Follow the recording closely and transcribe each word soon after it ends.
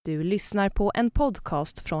Du lyssnar på en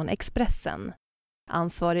podcast från Expressen.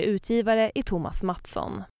 Ansvarig utgivare är Thomas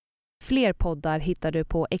Mattsson. Fler poddar hittar du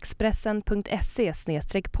på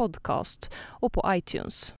expressen.se/podcast och på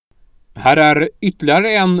iTunes. Här är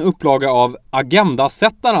ytterligare en upplaga av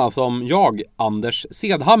Agendasättarna som jag, Anders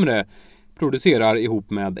Sedhamre, producerar ihop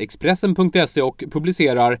med Expressen.se och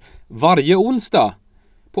publicerar varje onsdag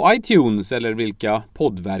på iTunes eller vilka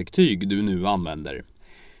poddverktyg du nu använder.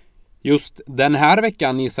 Just den här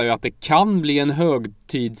veckan gissar jag att det kan bli en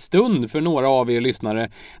högtidsstund för några av er lyssnare.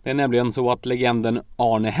 Det är nämligen så att legenden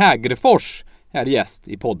Arne Hegerfors är gäst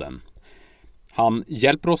i podden. Han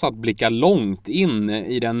hjälper oss att blicka långt in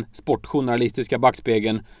i den sportjournalistiska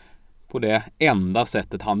backspegeln på det enda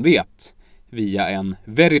sättet han vet, via en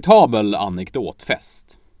veritabel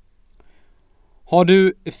anekdotfest. Har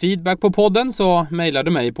du feedback på podden så mejlar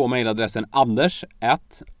du mig på mejladressen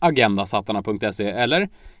anders@agendasattarna.se eller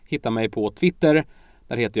hitta mig på Twitter,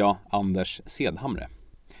 där heter jag Anders Sedhamre.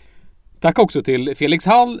 Tack också till Felix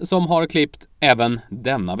Hall som har klippt även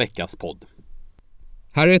denna veckas podd.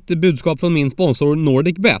 Här är ett budskap från min sponsor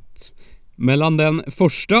NordicBet. Mellan den 1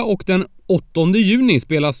 och den 8 juni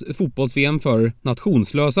spelas fotbolls-VM för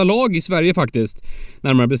nationslösa lag i Sverige faktiskt,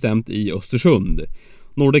 närmare bestämt i Östersund.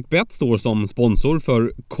 NordicBet står som sponsor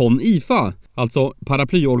för CONIFA, alltså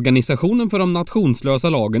paraplyorganisationen för de nationslösa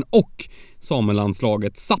lagen och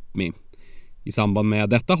samelandslaget Sápmi. I samband med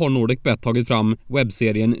detta har NordicBet tagit fram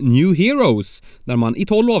webbserien New Heroes, där man i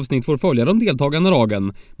 12 avsnitt får följa de deltagande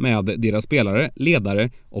lagen med deras spelare, ledare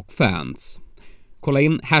och fans. Kolla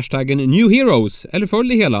in hashtaggen New Heroes eller följ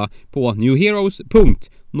det hela på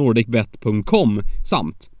newheroes.nordicbet.com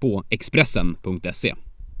samt på expressen.se.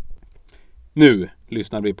 Nu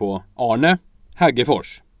lyssnar vi på Arne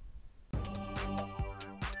Hegerfors.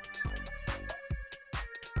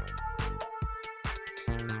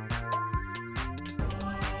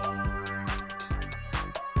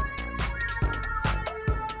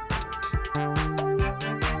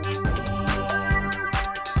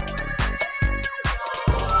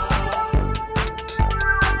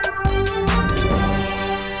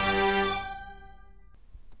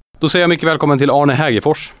 Då säger jag mycket välkommen till Arne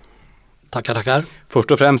Hegerfors. Tackar.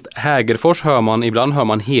 Först och främst, Hegerfors hör man, ibland hör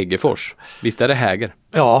man Hegerfors. Visst är det Häger?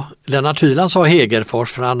 Ja, Lennart Hyland sa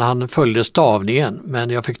Hegerfors för han följde stavningen, men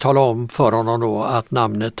jag fick tala om för honom då att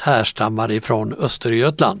namnet härstammar ifrån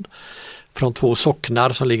Östergötland. Från 2 socknar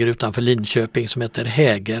som ligger utanför Linköping som heter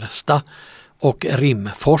Hägersta och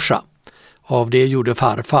Rimforsa. Av det gjorde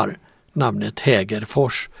farfar namnet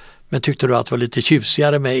Hegerfors, men tyckte då att det var lite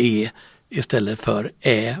tjusigare med E istället för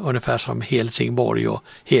ungefär som Helsingborg och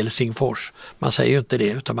Helsingfors. Man säger ju inte det,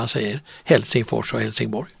 utan man säger Helsingfors och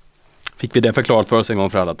Helsingborg. Fick vi det förklarat för oss en gång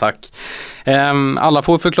för alla, tack. Alla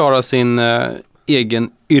får förklara sin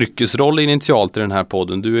egen yrkesroll initialt i den här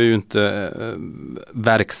podden. Du är ju inte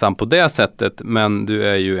verksam på det sättet, men du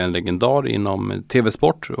är ju en legendar inom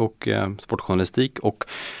tv-sport och sportjournalistik och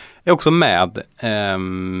är också med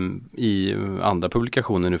i andra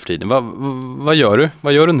publikationer nu för tiden. Vad gör du?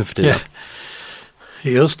 Vad gör du nu för tiden?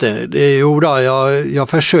 Just det. Jag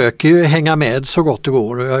försöker ju hänga med så gott det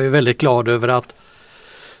går och jag är väldigt glad över att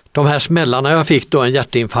de här smällarna jag fick då, en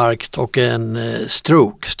hjärtinfarkt och en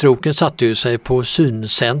stroke. Stroken satte ju sig på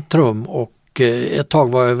syncentrum och ett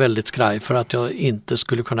tag var jag väldigt skraj för att jag inte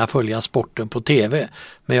skulle kunna följa sporten på tv.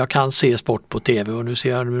 Men jag kan se sport på tv och nu ser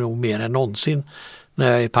jag nog mer än någonsin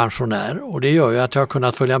när jag är pensionär, och det gör ju att jag har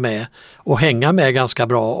kunnat följa med och hänga med ganska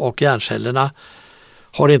bra, och hjärncellerna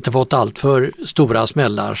har inte fått allt för stora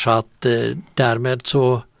smällar, så att därmed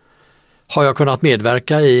så har jag kunnat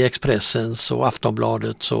medverka i Expressens och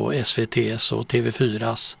Aftonbladets och SVT:s och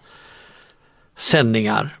TV4s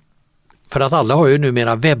sändningar. För att alla har ju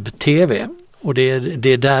numera webb-tv och det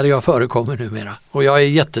är där jag förekommer numera, och jag är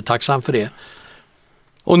jättetacksam för det.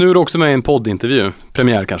 Och nu är du också med i en poddintervju,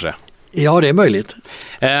 premiär kanske? Ja, det är möjligt.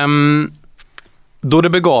 Då det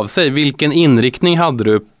begav sig, vilken inriktning hade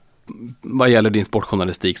du vad gäller din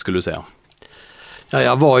sportjournalistik skulle du säga? Ja,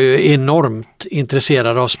 jag var ju enormt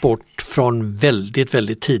intresserad av sport från väldigt,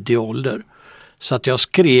 väldigt tidig ålder. Så att jag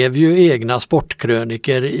skrev ju egna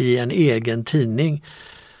sportkröniker i en egen tidning.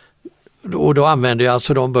 Och då använde jag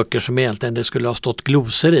alltså de böcker som egentligen det skulle ha stått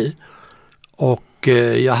glosor i. Och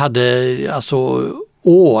jag hade alltså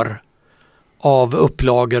år av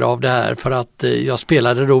upplagor av det här, för att jag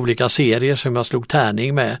spelade då olika serier som jag slog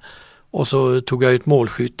tärning med, och så tog jag ut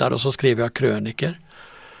målskyttar och så skrev jag kröniker.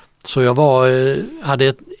 Så jag hade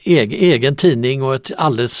ett egen tidning och ett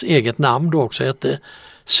alldeles eget namn då också, hette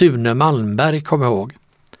Sune Malmberg, kommer jag ihåg.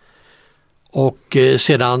 Och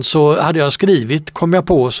sedan så hade jag skrivit, kom jag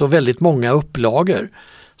på, så väldigt många upplagor.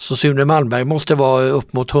 Så Sune Malmberg måste vara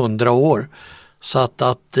upp mot 100 år. Så att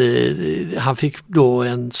han fick då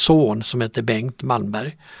en son som heter Bengt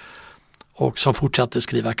Malmberg och som fortsatte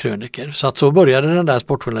skriva kröniker. Så att så började den där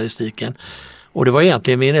sportjournalistiken. Och det var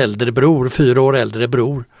egentligen min äldre bror, 4 år äldre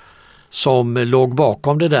bror, som låg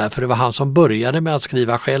bakom det där. För det var han som började med att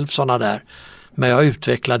skriva själv sådana där. Men jag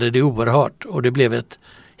utvecklade det oerhört och det blev ett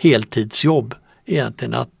heltidsjobb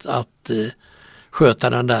egentligen att sköta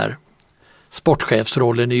den där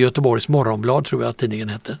sportchefsrollen i Göteborgs Morgonblad, tror jag att tidningen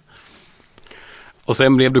hette. Och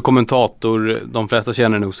sen blev du kommentator, de flesta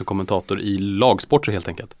känner nog som kommentator i lagsporter helt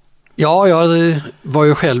enkelt. Ja, jag var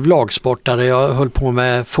ju själv lagsportare. Jag höll på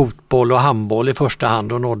med fotboll och handboll i första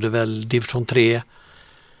hand och nådde väl division 3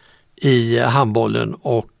 i handbollen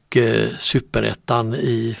och superettan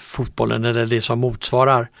i fotbollen, eller det som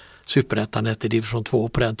motsvarar superettan hette division 2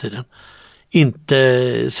 på den tiden.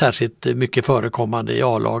 Inte särskilt mycket förekommande i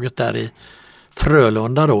A-laget där i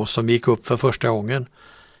Frölunda då, som gick upp för första gången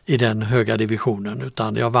i den höga divisionen,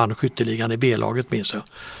 utan jag vann skytteligan i B-laget minns jag,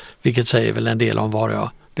 vilket säger väl en del om var jag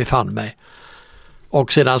befann mig.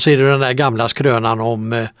 Och sedan så är det den där gamla skrönan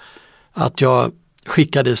om att jag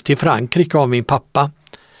skickades till Frankrike av min pappa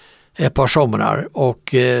ett par somrar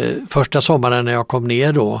och första sommaren när jag kom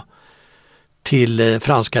ner då till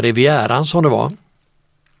franska rivieran som det var,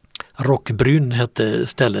 Roquebrune hette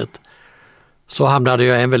stället, så hamnade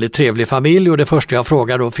jag i en väldigt trevlig familj och det första jag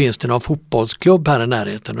frågade då, finns det någon fotbollsklubb här i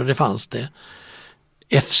närheten? Och det fanns det.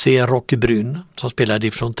 FC Roquebrune som spelade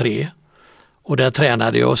division 3 och där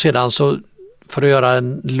tränade jag och sedan så, för att göra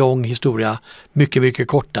en lång historia mycket, mycket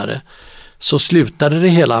kortare, så slutade det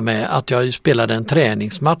hela med att jag spelade en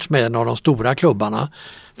träningsmatch med en av de stora klubbarna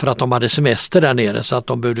för att de hade semester där nere så att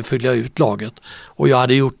de behövde fylla ut laget. Och jag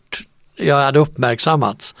hade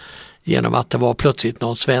uppmärksammats genom att det var plötsligt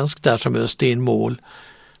någon svensk där som öste in mål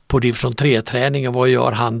på division 3-träningen. Vad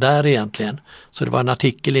gör han där egentligen? Så det var en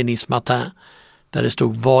artikel i Nice Matin där det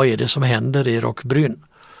stod vad är det som händer i Roquebrune?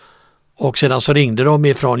 Och sedan så ringde de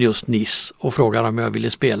ifrån just Nice och frågade om jag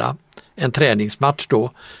ville spela en träningsmatch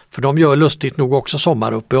då. För de gör lustigt nog också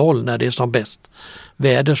sommaruppehåll när det är som bäst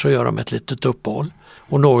väder, så gör de ett litet uppehåll.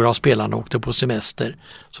 Och några av spelarna åkte på semester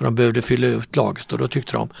så de behövde fylla ut laget och då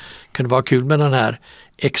tyckte de kunde vara kul med den här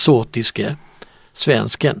exotiske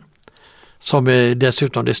svensken. Som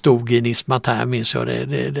dessutom det stod i Nice Matin, minns jag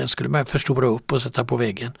det skulle man förstora upp och sätta på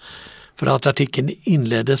väggen. För att artikeln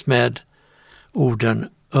inleddes med orden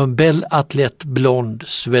 "Un bel athlète blonde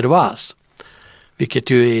suédoise", vilket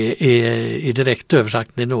ju är i direkt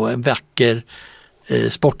översättning en vacker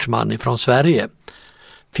sportsman från Sverige.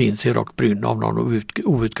 Finns i Roquebrune av någon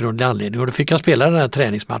outgrundlig anledning. Och då fick jag spela den här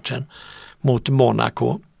träningsmatchen mot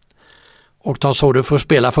Monaco. Och de såg det för att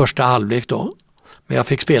spela första halvlek då. Men jag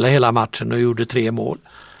fick spela hela matchen och gjorde 3 mål.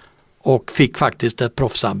 Och fick faktiskt ett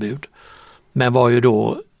proffsanbud. Men var ju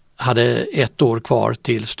då, hade 1 år kvar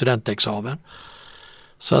till studentexamen.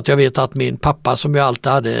 Så att jag vet att min pappa, som jag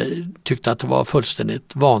alltid hade, tyckte att det var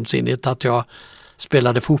fullständigt vansinnigt att jag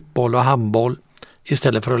spelade fotboll och handboll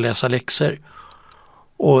istället för att läsa läxor.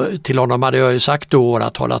 Och till honom hade jag ju sagt då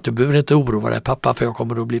åratal att du behöver inte oroa dig pappa, för jag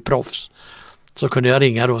kommer att bli proffs. Så kunde jag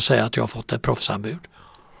ringa då och säga att jag har fått ett proffsanbud.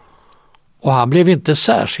 Och han blev inte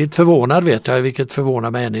särskilt förvånad, vet jag, vilket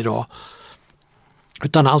förvånar mig än idag.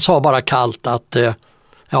 Utan han sa bara kallt att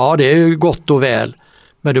ja, det är ju gott och väl,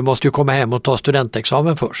 men du måste ju komma hem och ta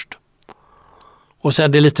studentexamen först. Och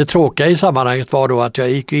sen det lite tråkiga i sammanhanget var då att jag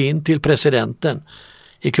gick in till presidenten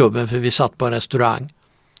i klubben, för vi satt på en restaurang.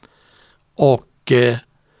 Och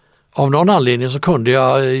av någon anledning så kunde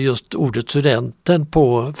jag just ordet studenten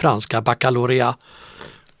på franska, baccalaureat,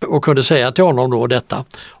 och kunde säga till honom då detta.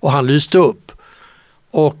 Och han lyste upp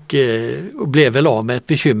och blev väl av med ett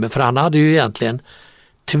bekymmer, för han hade ju egentligen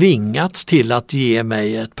tvingats till att ge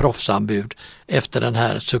mig ett proffsanbud efter den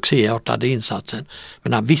här succéartade insatsen.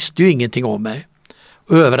 Men han visste ju ingenting om mig.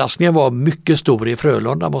 Och överraskningen var mycket stor i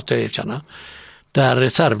Frölunda, måste jag erkänna. Där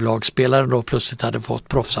reservlagsspelaren då plötsligt hade fått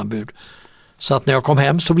proffsanbud. Så att när jag kom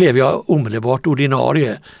hem så blev jag omedelbart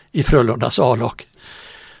ordinarie i Frölundas A-lag.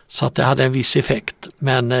 Så att det hade en viss effekt.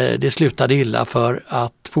 Men det slutade illa för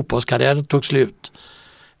att fotbollskarriären tog slut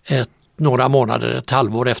några månader, ett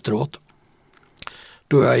halvår efteråt.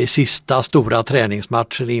 Då jag i sista stora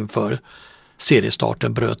träningsmatchen inför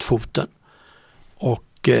seriestarten bröt foten.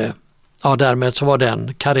 Och ja, därmed så var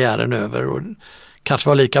den karriären över, och kanske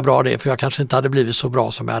var lika bra det, för jag kanske inte hade blivit så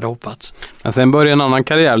bra som jag hade hoppats. Men sen började en annan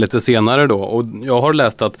karriär lite senare då, och jag har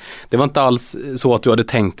läst att det var inte alls så att du hade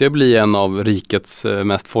tänkt dig att bli en av rikets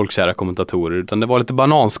mest folkkära kommentatorer, utan det var lite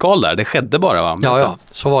bananskal där, det skedde bara, va? Ja,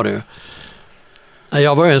 så var det ju.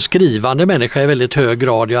 Jag var en skrivande människa i väldigt hög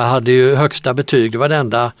grad. Jag hade ju högsta betyg. Det var det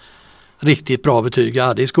enda riktigt bra betyg jag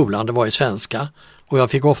hade i skolan. Det var i svenska. Och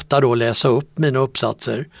jag fick ofta då läsa upp mina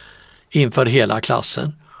uppsatser inför hela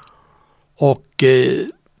klassen. Och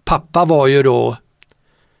pappa var ju då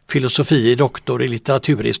filosofie doktor i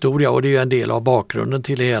litteraturhistoria och det är ju en del av bakgrunden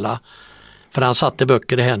till det hela. För han satte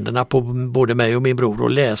böcker i händerna på både mig och min bror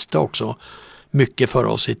och läste också mycket för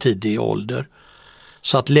oss i tidig ålder.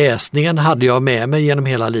 Så att läsningen hade jag med mig genom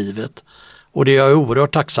hela livet. Och det är jag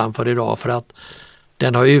oerhört tacksam för idag för att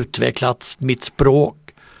den har utvecklat mitt språk.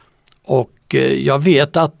 Och jag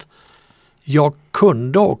vet att jag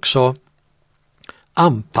kunde också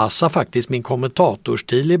anpassa faktiskt min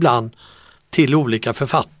kommentatorstil ibland till olika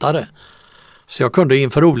författare. Så jag kunde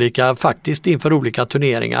inför olika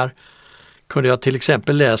turneringar kunde jag till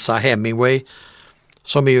exempel läsa Hemingway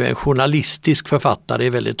som är ju en journalistisk författare i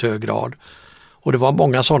väldigt hög grad. Och det var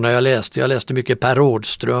många sådana jag läste. Jag läste mycket Per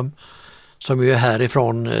Rådström som ju är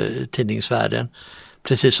härifrån tidningsvärlden.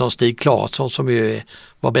 Precis som Stig Claesson som ju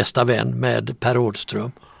var bästa vän med Per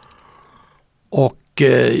Rådström. Och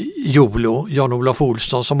Jolo, Jan-Olof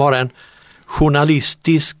Olsson som har en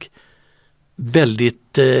journalistisk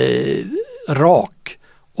väldigt rak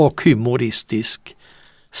och humoristisk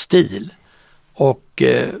stil. Och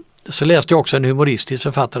så läste jag också en humoristisk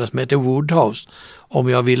författare som heter Woodhouse. Om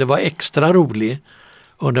jag ville vara extra rolig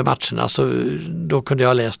under matcherna så då kunde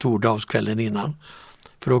jag läst Woodhouse kvällen innan.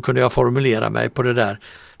 För då kunde jag formulera mig på det där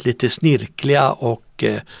lite snirkliga och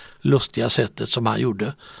lustiga sättet som han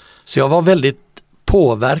gjorde. Så jag var väldigt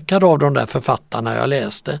påverkad av de där författarna jag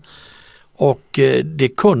läste. Och det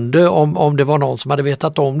kunde, om det var någon som hade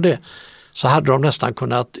vetat om det, så hade de nästan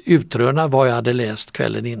kunnat utröna vad jag hade läst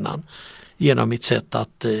kvällen innan genom mitt sätt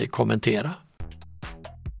att kommentera.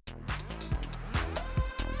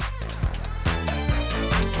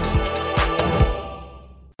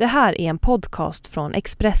 Det här är en podcast från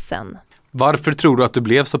Expressen. Varför tror du att du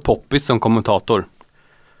blev så poppis som kommentator?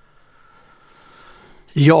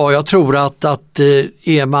 Ja, jag tror att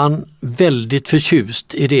är man väldigt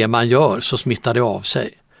förtjust i det man gör så smittar det av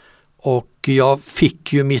sig. Och jag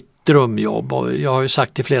fick ju mitt drömjobb och jag har ju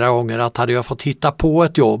sagt det flera gånger att hade jag fått hitta på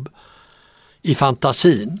ett jobb i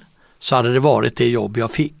fantasin så hade det varit det jobb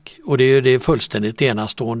jag fick. Och det är ju det fullständigt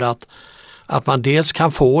enastående att man dels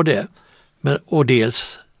kan få det och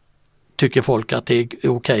dels tycker folk att det är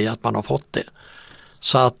okej att man har fått det.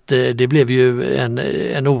 Så att det blev ju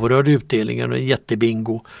en oerhörd utdelning och en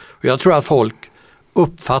jättebingo. Och jag tror att folk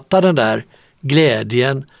uppfattar den där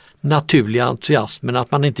glädjen, naturliga entusiasmen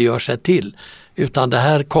att man inte gör sig till. Utan det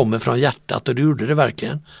här kommer från hjärtat och det gjorde det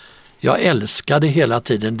verkligen. Jag älskade hela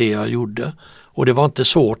tiden det jag gjorde och det var inte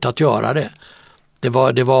svårt att göra det. Det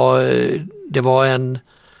var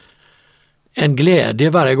en glädje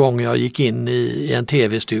varje gång jag gick in i en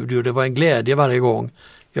tv-studio. Det var en glädje varje gång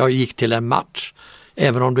jag gick till en match.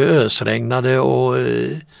 Även om det ösregnade och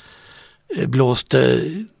blåste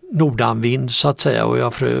nordanvind så att säga och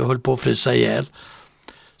jag höll på att frysa ihjäl.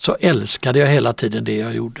 Så älskade jag hela tiden det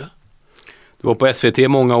jag gjorde. Du var på SVT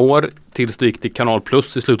många år tills du gick till Kanal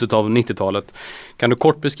Plus i slutet av 90-talet. Kan du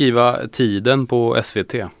kort beskriva tiden på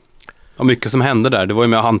SVT? Och mycket som hände där. Det var ju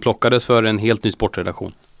med att han plockades för en helt ny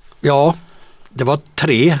sportredaktion. Ja, det var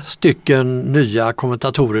 3 stycken nya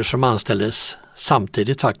kommentatorer som anställdes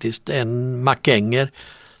samtidigt faktiskt. En MacEnger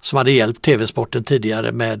som hade hjälpt TV-sporten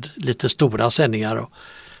tidigare med lite stora sändningar och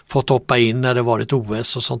fått hoppa in när det varit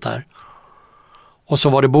OS och sånt där. Och så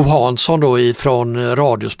var det Bo Hansson då ifrån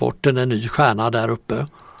Radiosporten, en ny stjärna där uppe.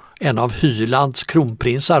 En av Hylands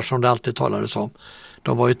kronprinsar som det alltid talades om.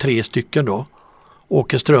 De var ju 3 stycken då.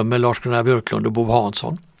 Åke Strömmer, Lars-Gunnar Björklund och Bo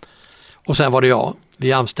Hansson. Och sen var det jag.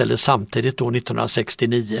 Vi anställdes samtidigt då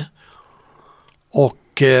 1969.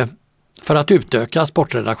 Och för att utöka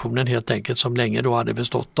sportredaktionen helt enkelt som länge då hade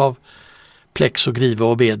bestått av Plex och Grive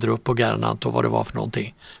och Bedrup och Gernandt och vad det var för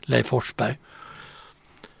någonting. Leif Forsberg.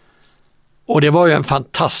 Och det var ju en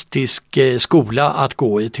fantastisk skola att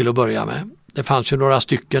gå i till att börja med. Det fanns ju några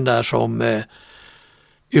stycken där som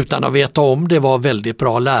utan att veta om det var väldigt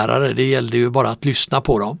bra lärare. Det gällde ju bara att lyssna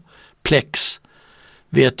på dem. Plex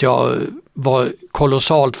vet jag var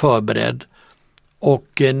kolossalt förberedd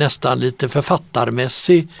och nästan lite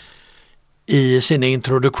författarmässig i sina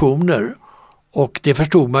introduktioner. Och det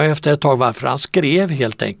förstod man ju efter ett tag varför han skrev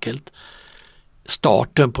helt enkelt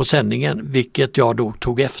starten på sändningen, vilket jag då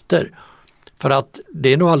tog efter. För att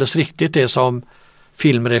det är nog alldeles riktigt det som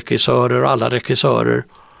filmregissörer och alla regissörer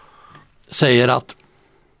säger att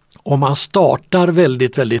om man startar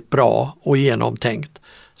väldigt, väldigt bra och genomtänkt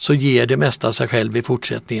så ger det mesta sig själv i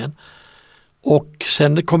fortsättningen. Och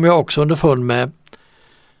sen kommer jag också underfund med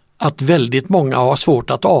att väldigt många har svårt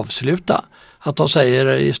att avsluta. Att de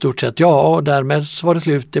säger i stort sett ja, därmed så var det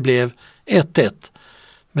slut. Det blev 1-1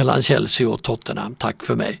 mellan Chelsea och Tottenham. Tack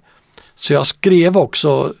för mig. Så jag skrev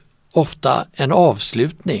också ofta en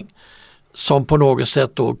avslutning som på något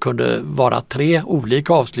sätt då kunde vara 3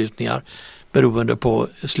 olika avslutningar beroende på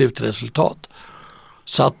slutresultat.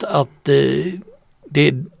 Så att det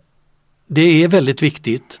är väldigt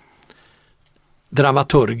viktigt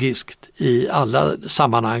dramaturgiskt i alla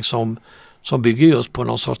sammanhang som bygger just på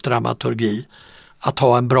någon sorts dramaturgi att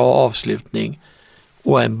ha en bra avslutning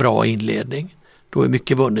och en bra inledning. Då är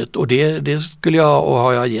mycket vunnet, och det skulle jag, och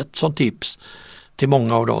har jag gett som tips till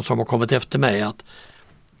många av dem som har kommit efter mig, att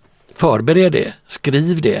förbered det,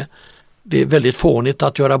 skriv det. Det är väldigt fånigt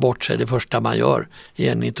att göra bort sig det första man gör i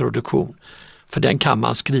en introduktion. För den kan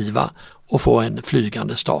man skriva och få en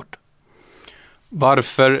flygande start.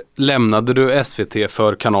 Varför lämnade du SVT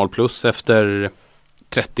för Kanal Plus efter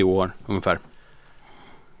 30 år ungefär?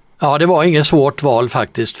 Ja, det var inget svårt val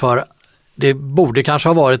faktiskt, för det borde kanske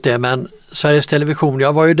ha varit det, men Sveriges Television,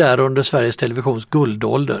 jag var ju där under Sveriges Televisions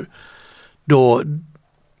guldålder då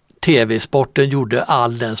tv-sporten gjorde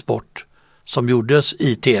all den sport som gjordes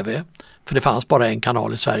i tv. För det fanns bara en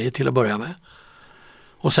kanal i Sverige till att börja med.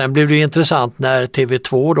 Och sen blev det intressant när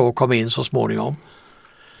TV2 då kom in så småningom.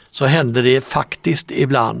 Så hände det faktiskt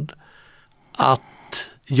ibland att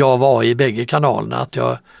jag var i bägge kanalerna. Att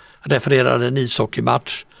jag refererade en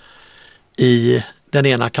ishockeymatch i den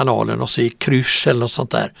ena kanalen och så i kryss eller något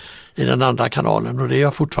sånt där i den andra kanalen. Och det är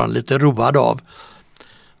jag fortfarande lite road av.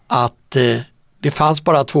 Att det fanns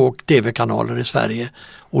bara 2 tv-kanaler i Sverige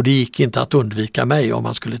och det gick inte att undvika mig om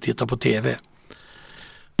man skulle titta på tv.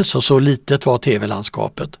 Så litet var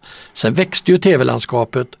tv-landskapet. Sen växte ju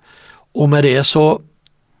tv-landskapet, och med det så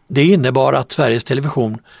det innebar att Sveriges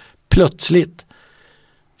Television plötsligt,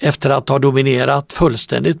 efter att ha dominerat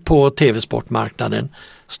fullständigt på tv-sportmarknaden,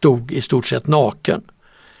 stod i stort sett naken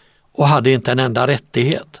och hade inte en enda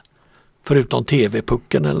rättighet förutom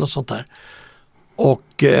tv-pucken eller något sånt där.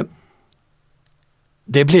 Och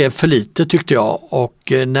det blev för lite tyckte jag,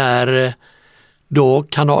 och när då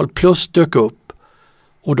Kanal Plus dök upp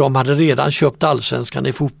och de hade redan köpt Allsvenskan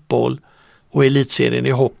i fotboll och elitserien i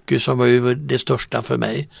hockey som var ju det största för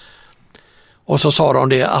mig. Och så sa de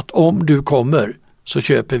det att om du kommer så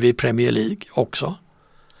köper vi Premier League också.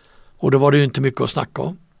 Och då var det ju inte mycket att snacka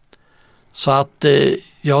om. Så att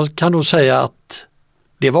jag kan nog säga att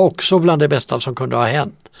det var också bland det bästa som kunde ha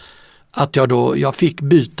hänt. Att jag fick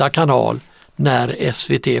byta kanal när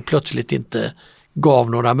SVT plötsligt inte gav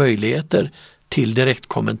några möjligheter till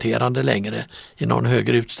direktkommenterande längre i någon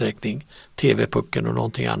högre utsträckning, tv-pucken och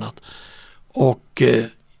någonting annat. Och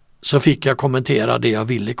så fick jag kommentera det jag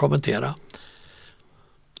ville kommentera.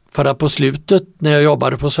 För att på slutet när jag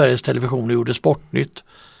jobbade på Sveriges Television och gjorde Sportnytt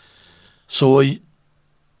så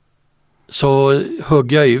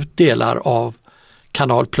högg jag ut delar av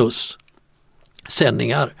Kanal Plus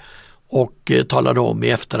sändningar och talade om i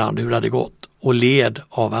efterhand hur det hade gått och led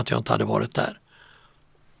av att jag inte hade varit där.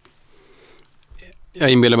 Jag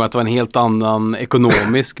inbillar mig att det var en helt annan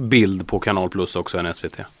ekonomisk bild på Kanal Plus också än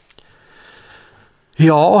SVT.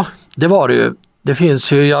 Ja, det var det ju. Det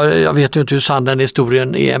finns ju, jag vet ju inte hur sann den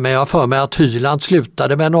historien är, men jag har för mig att Hyland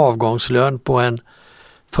slutade med en avgångslön på en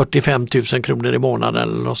 45 000 kronor i månaden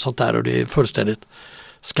eller något sånt där, och det är fullständigt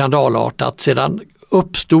skandalartat. Sedan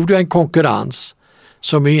uppstod ju en konkurrens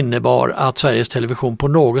som innebar att Sveriges Television på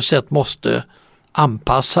något sätt måste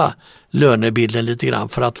anpassa lönebilden lite grann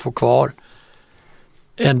för att få kvar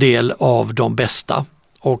en del av de bästa.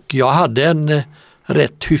 Och jag hade en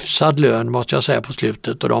rätt hyfsad lön måste jag säga på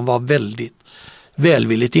slutet, och de var väldigt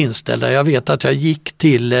välvilligt inställda. Jag vet att jag gick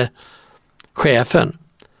till chefen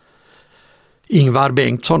Ingvar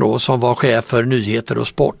Bengtsson då, som var chef för nyheter och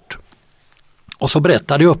sport. Och så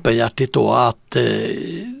berättade jag öppenhjärtigt då att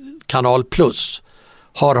Kanal Plus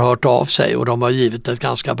har hört av sig och de har givit ett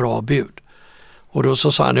ganska bra bud. Och då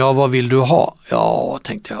så sa han, ja vad vill du ha? Ja,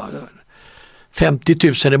 tänkte jag,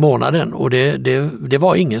 50 000 i månaden, och det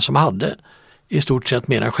var ingen som hade. I stort sett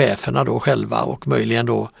mer än cheferna då själva och möjligen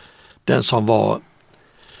då den som var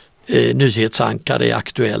nyhetsankare i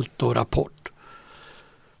Aktuellt och Rapport.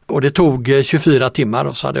 Och det tog 24 timmar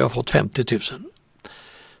och så hade jag fått 50 000.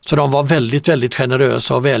 Så de var väldigt, väldigt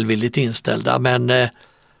generösa och välvilligt inställda, men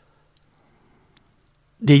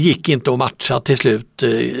det gick inte att matcha till slut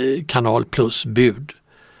Kanal Plus bud.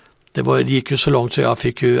 Det gick ju så långt så jag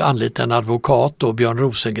fick ju anlita en advokat då, Björn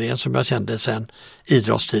Rosengren, som jag kände sedan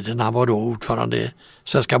idrottstiden. Han var då ordförande i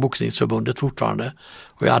Svenska boxningsförbundet fortfarande,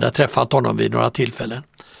 och jag hade träffat honom vid några tillfällen.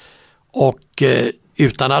 Och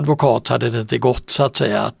utan advokat hade det inte gått så att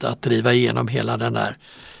säga att driva igenom hela den där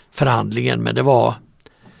förhandlingen, men det var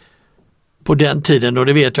på den tiden, och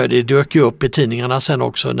det vet jag, det dök ju upp i tidningarna sen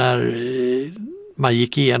också när man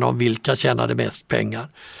gick igenom vilka tjänade mest pengar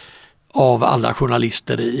av alla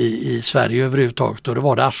journalister i Sverige överhuvudtaget, och det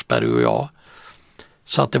var det Aschberg och jag.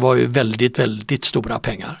 Så att det var ju väldigt, väldigt stora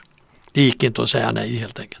pengar. Det gick inte att säga nej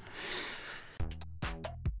helt enkelt.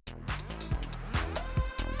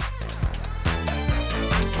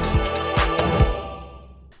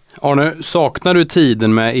 Arne, saknar du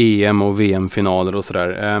tiden med EM och VM-finaler och sådär?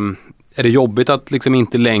 Är det jobbigt att liksom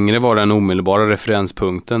inte längre vara den omedelbara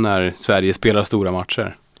referenspunkten när Sverige spelar stora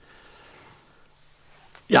matcher?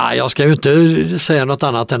 Ja, jag ska ju inte säga något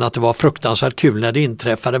annat än att det var fruktansvärt kul när det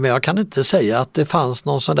inträffade, men jag kan inte säga att det fanns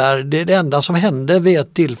någon sån där, det enda som hände vid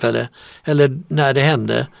ett tillfälle, eller när det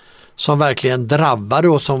hände, som verkligen drabbade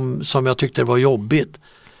och som jag tyckte var jobbigt,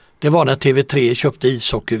 det var när TV3 köpte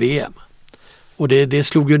ishockey-VM. Och det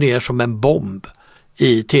slog ju ner som en bomb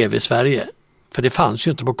i TV-Sverige. För det fanns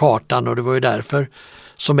ju inte på kartan, och det var ju därför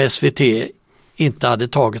som SVT inte hade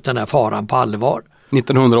tagit den här faran på allvar.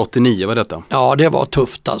 1989 var detta? Ja, det var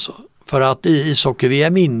tufft alltså. För att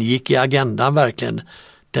ishockey-VM ingick i agendan verkligen.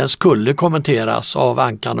 Den skulle kommenteras av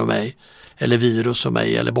Ankan och mig, eller Virus och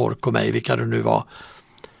mig, eller Bork och mig, vilka det nu var.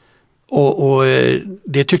 Och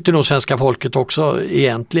det tyckte nog svenska folket också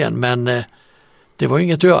egentligen, men det var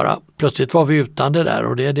inget att göra. Plötsligt var vi utan det där,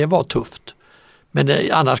 och det var tufft. Men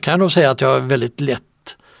annars kan jag nog säga att jag är väldigt lätt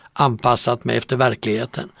anpassat mig efter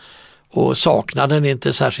verkligheten. Och saknaden är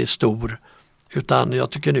inte särskilt stor, utan jag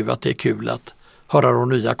tycker nu att det är kul att höra de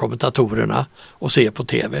nya kommentatorerna och se på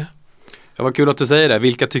tv. Ja, vad kul att du säger det.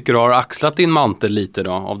 Vilka tycker du har axlat din mantel lite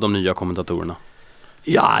då av de nya kommentatorerna?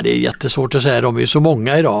 Ja, det är jättesvårt att säga. De är ju så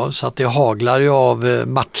många idag så att det haglar ju av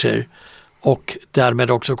matcher och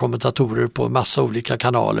därmed också kommentatorer på en massa olika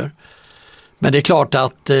kanaler. Men det är klart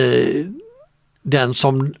att den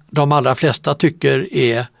som de allra flesta tycker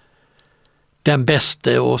är den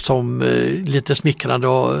bäste och som lite smickrande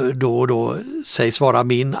då och då sägs vara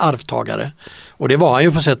min arvtagare. Och det var han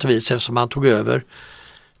ju på sätt och vis, eftersom han tog över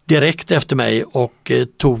direkt efter mig och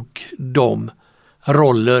tog de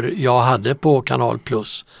roller jag hade på Kanal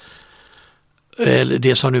Plus. Eller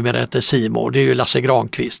det som numera heter C More, det är ju Lasse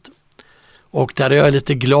Granqvist. Och där är jag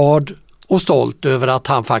lite glad och stolt över att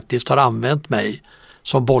han faktiskt har använt mig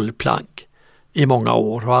som bollplank i många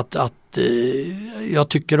år, och att jag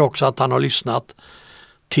tycker också att han har lyssnat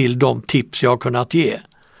till de tips jag har kunnat ge.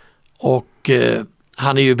 Och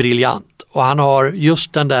han är ju briljant, och han har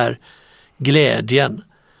just den där glädjen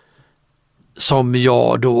som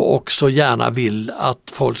jag då också gärna vill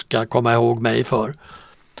att folk ska komma ihåg mig för.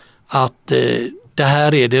 Att det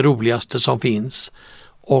här är det roligaste som finns,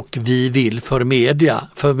 och vi vill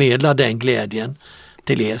förmedla den glädjen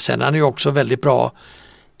till er. Sen är han ju också väldigt bra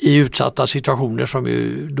i utsatta situationer som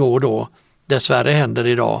ju då och då dessvärre händer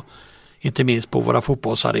idag, inte minst på våra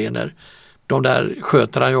fotbollsarenor. De där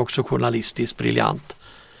sköter han ju också journalistiskt briljant.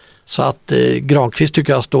 Så att Granqvist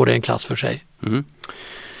tycker jag står i en klass för sig. Mm.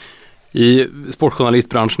 I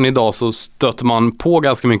sportjournalistbranschen idag så stöter man på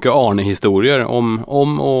ganska mycket Arne-historier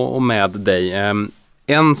om och med dig.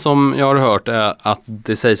 En som jag har hört är att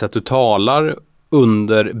det sägs att du talar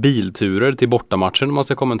under bilturer till bortamatchen när man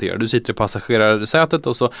ska kommentera. Du sitter i passagerarsätet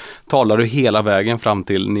och så talar du hela vägen fram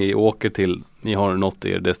till ni har nått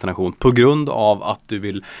er destination, på grund av att du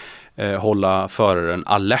vill hålla föraren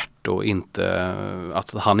alert och inte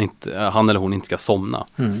att han eller hon inte ska somna.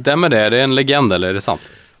 Stämmer det? Är det en legend eller är det sant?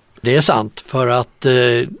 Det är sant, för att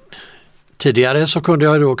tidigare så kunde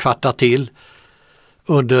jag då kvarta till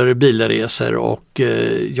under bilresor, och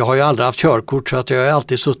jag har ju aldrig haft körkort, så att jag har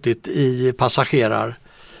alltid suttit i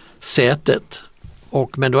passagerarsätet.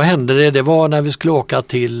 Men då hände det var när vi skulle åka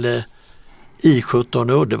till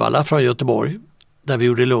I17 i Uddevalla från Göteborg, där vi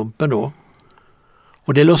gjorde lumpen då.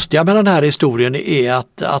 Och det lustiga med den här historien är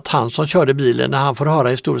att han som körde bilen, när han får höra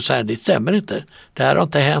historien, säger det stämmer inte, det här har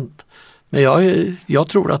inte hänt. Men jag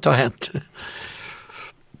tror att det har hänt.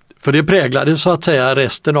 För det präglade så att säga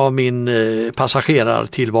resten av min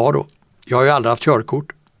passagerartillvaro. Jag har ju aldrig haft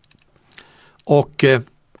körkort. Och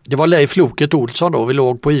det var Leif Loket Olsson då, vi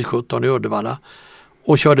låg på I17 i Uddevalla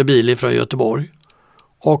och körde bil från Göteborg.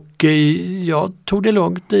 Och jag tog det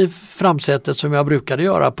lugnt i framsätet som jag brukade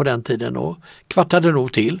göra på den tiden och kvartade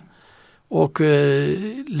nog till. Och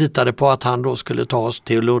litade på att han då skulle ta oss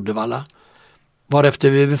till Uddevalla. Varefter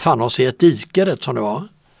vi befann oss i ett dike, rätt som det var.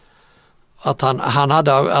 Att han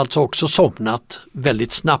hade alltså också somnat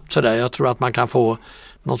väldigt snabbt sådär. Jag tror att man kan få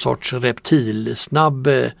någon sorts reptilsnabb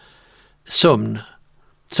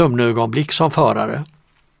sömnögonblick som förare.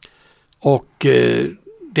 Och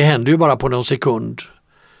det hände ju bara på någon sekund.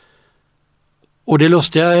 Och det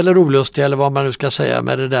lustiga eller olustiga eller vad man nu ska säga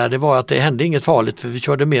med det där, det var att det hände inget farligt för vi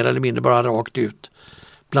körde mer eller mindre bara rakt ut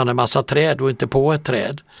bland en massa träd och inte på ett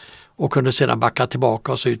träd och kunde sedan backa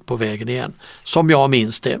tillbaka och så ut på vägen igen. Som jag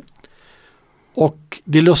minns det. Och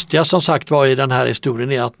det lustiga som sagt var i den här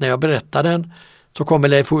historien är att när jag berättar den så kommer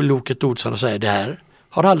Leif Loket Olsson och säger det här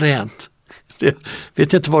har aldrig hänt. Jag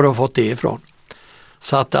vet inte var du har fått det ifrån.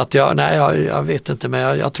 Så att jag vet inte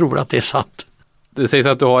men jag tror att det är sant. Det sägs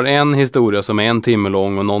att du har en historia som är 1 timme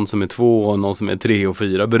lång och någon som är 2 och någon som är 3 och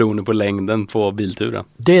 4 beroende på längden på bilturen.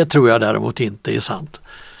 Det tror jag däremot inte är sant.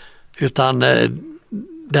 Utan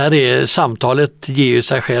där är samtalet ger ju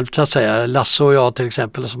sig självt så att säga. Lasse och jag till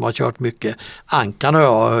exempel som har kört mycket. Ankan och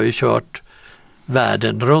jag har ju kört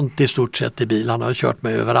världen runt i stort sett i bil. Han har kört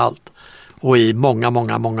mig överallt och i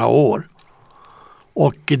många år.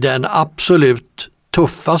 Och den absolut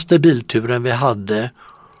tuffaste bilturen vi hade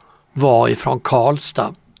var ifrån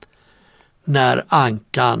Karlstad när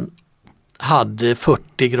Ankan hade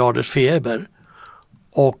 40 graders feber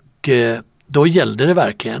och då gällde det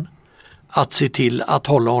verkligen att se till att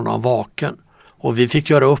hålla honom vaken och vi fick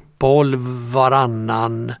göra uppehåll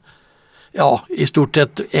varannan, i stort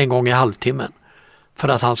sett en gång i halvtimmen för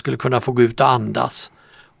att han skulle kunna få gå ut och andas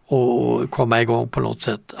och komma igång på något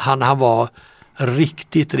sätt. Han var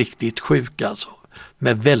riktigt sjuk alltså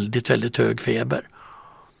med väldigt hög feber.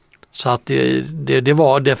 Så att det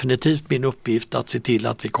var definitivt min uppgift att se till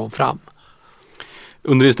att vi kom fram.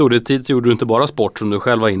 Under din storhetstid så gjorde du inte bara sport som du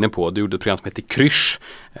själv var inne på. Du gjorde ett program som heter Krysch.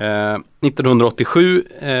 1987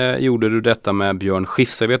 gjorde du detta med Björn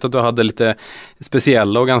Skifs. Jag vet att du hade lite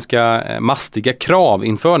speciella och ganska mastiga krav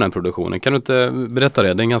inför den produktionen. Kan du inte berätta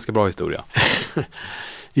det? Det är en ganska bra historia.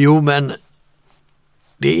 Jo, men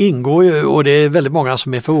det ingår ju, och det är väldigt många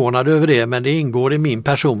som är förvånade över det, men det ingår i min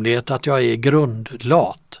personlighet att jag är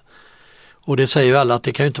grundlat. Och det säger ju alla att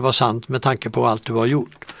det kan ju inte vara sant med tanke på allt du har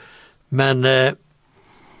gjort. Men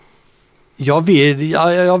jag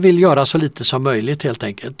vill göra så lite som möjligt helt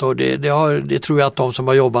enkelt. Och det tror jag att de som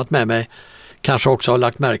har jobbat med mig kanske också har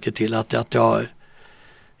lagt märke till att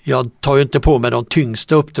jag tar ju inte på mig de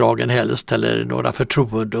tyngsta uppdragen helst eller några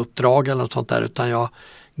förtroendeuppdrag eller något sånt där, utan jag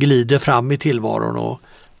glider fram i tillvaron och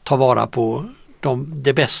tar vara på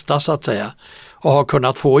det bästa så att säga. Och har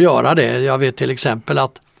kunnat få göra det. Jag vet till exempel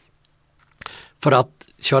att för att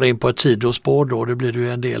köra in på ett sidospår då, det blir det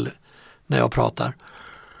ju en del när jag pratar.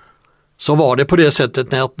 Så var det på det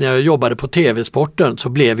sättet när jag jobbade på TV-sporten så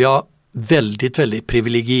blev jag väldigt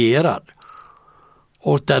privilegierad.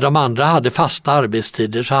 Och där de andra hade fasta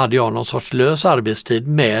arbetstider så hade jag någon sorts lös arbetstid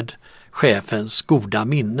med chefens goda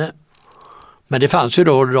minne. Men det fanns ju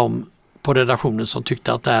då de på redaktionen som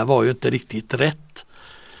tyckte att det här var ju inte riktigt rätt.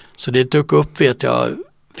 Så det dök upp,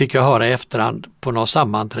 fick jag höra i efterhand på något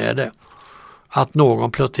sammanträde att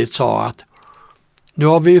någon plötsligt sa att nu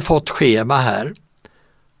har vi ju fått schema här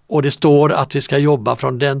och det står att vi ska jobba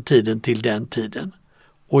från den tiden till den tiden.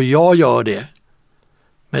 Och jag gör det.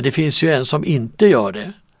 Men det finns ju en som inte gör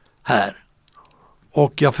det här.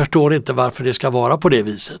 Och jag förstår inte varför det ska vara på det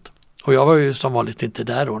viset. Och jag var ju som vanligt inte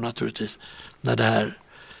där då naturligtvis när det här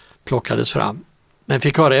plockades fram. Men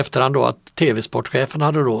fick höra efterhand då att tv-sportchefen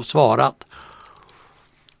hade då svarat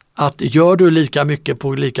att gör du lika mycket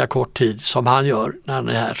på lika kort tid som han gör när han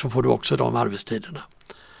är här så får du också de arbetstiderna.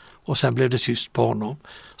 Och sen blev det tyst på honom.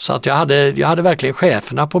 Så att jag hade verkligen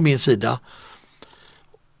cheferna på min sida.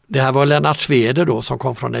 Det här var Lennart Sveder då som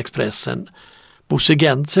kom från Expressen. Bosse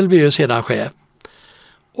Gentzel blev ju sedan chef.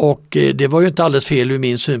 Och det var ju inte alldeles fel ur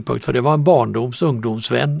min synpunkt för det var en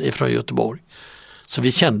ungdomsvän ifrån Göteborg. Så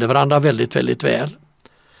vi kände varandra väldigt väl.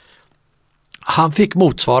 Han fick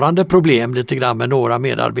motsvarande problem lite grann med några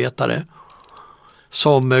medarbetare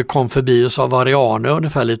som kom förbi och sa var är Arne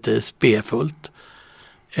ungefär lite spefullt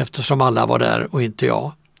eftersom alla var där och inte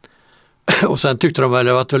jag. Och sen tyckte de väl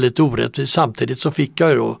att det var lite orättvist. Samtidigt så fick jag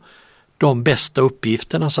ju då de bästa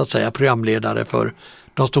uppgifterna så att säga, programledare för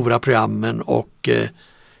de stora programmen och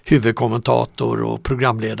huvudkommentator och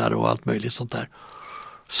programledare och allt möjligt sånt där.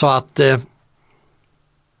 Så att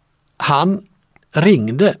han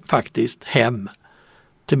ringde faktiskt hem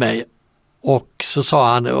till mig och så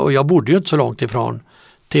sa han, och jag bodde ju inte så långt ifrån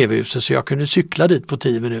tv-huset så jag kunde cykla dit på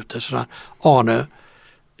 10 minuter. Så han, Arne,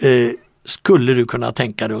 skulle du kunna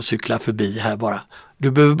tänka dig att cykla förbi här bara?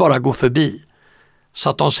 Du behöver bara gå förbi så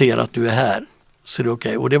att de ser att du är här. Så det är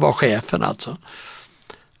okej. Och det var chefen alltså.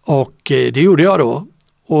 Och det gjorde jag då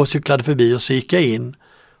och cyklade förbi och så gick jag in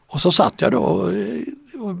och så satt jag då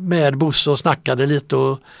med Bosse och snackade lite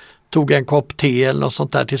och tog en kopp te eller något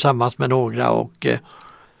sånt där tillsammans med några och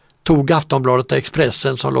tog Aftonbladet och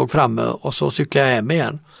Expressen som låg framme och så cyklade jag hem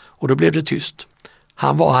igen och då blev det tyst.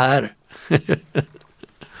 Han var här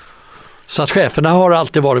Så att cheferna har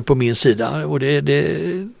alltid varit på min sida och det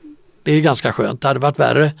är ganska skönt. Det hade varit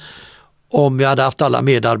värre om jag hade haft alla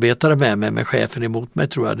medarbetare med mig, med chefen emot mig,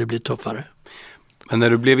 tror jag det blir tuffare. Men när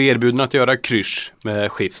du blev erbjuden att göra krysch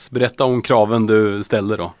med Skifs, berätta om kraven du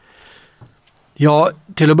ställde då. Ja,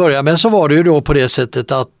 till att börja med så var det ju då på det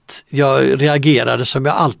sättet att jag reagerade som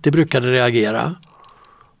jag alltid brukade reagera.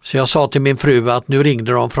 Så jag sa till min fru att nu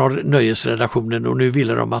ringde de från nöjesredaktionen och nu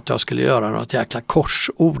ville de att jag skulle göra något jäkla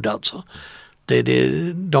korsord alltså.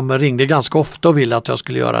 De ringde ganska ofta och ville att jag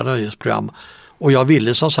skulle göra nöjesprogram och jag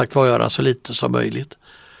ville som sagt göra så lite som möjligt.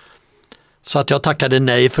 Så att jag tackade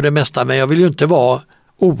nej för det mesta, men jag vill ju inte vara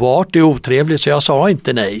oartig och otrevlig så jag sa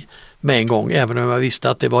inte nej med en gång, även om jag visste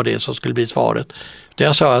att det var det som skulle bli svaret. Det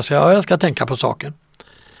jag sa, jag ska tänka på saken.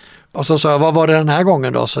 Och så sa jag, vad var det den här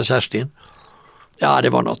gången då, sa Kerstin. Ja, det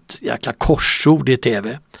var något jäkla korsord i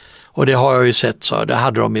tv. Och det har jag ju sett, så det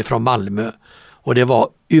hade de ifrån Malmö. Och det var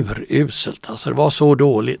uruselt, alltså det var så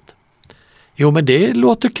dåligt. Jo, men det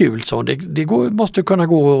låter kul, så det måste kunna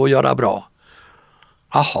gå att göra bra.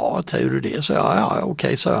 Jaha, säger du det? Så ja,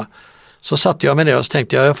 okej, så jag. Så satte jag mig ner och så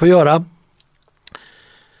tänkte jag får göra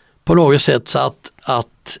på något sätt så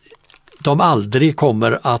att de aldrig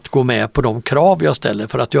kommer att gå med på de krav jag ställer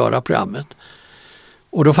för att göra programmet.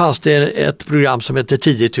 Och då fanns det ett program som hette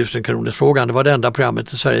 10 000 kronors frågan. Det var det enda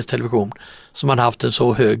programmet i Sveriges Television som hade haft en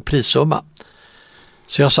så hög prissumma.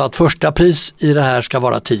 Så jag sa att första pris i det här ska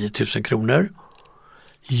vara 10 000 kronor.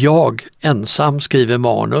 Jag ensam skriver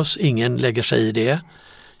manus, ingen lägger sig i det.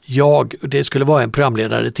 Det skulle vara en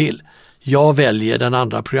programledare till. Jag väljer den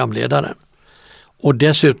andra programledaren. Och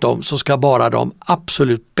dessutom så ska bara de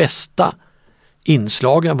absolut bästa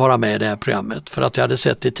inslagen vara med i det här programmet. För att jag hade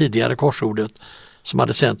sett det tidigare korsordet som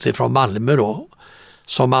hade sänts ifrån Malmö då,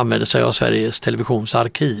 som använde sig av Sveriges Televisions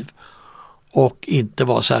arkiv och inte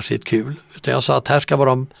var särskilt kul. Utan jag sa att här ska vara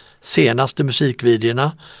de senaste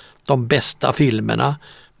musikvideorna, de bästa filmerna,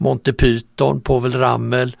 Monty Python, Povel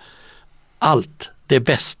Ramel, allt det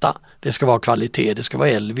bästa. Det ska vara kvalitet, det ska vara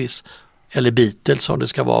Elvis eller Beatles som det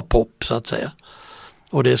ska vara pop så att säga.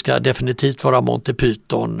 Och det ska definitivt vara Monty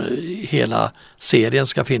Python, hela serien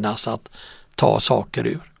ska finnas att ta saker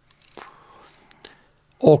ur.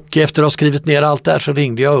 Och efter att ha skrivit ner allt där så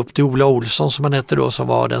ringde jag upp till Ola Olsson som han hette då, som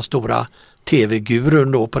var den stora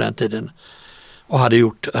tv-gurun då på den tiden. Och hade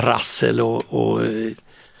gjort Rassel och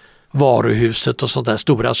Varuhuset och sånt där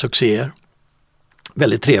stora succéer.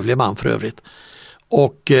 Väldigt trevlig man för övrigt.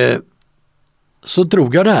 Och så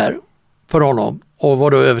drog jag det här för honom och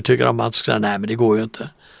var då övertygad om att nej, men det går ju inte.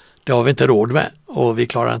 Det har vi inte råd med och vi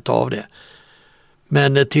klarar inte av det.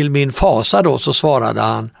 Men till min fasa då så svarade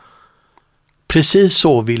han: precis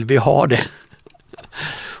så vill vi ha det.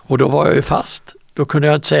 Och då var jag ju fast. Då kunde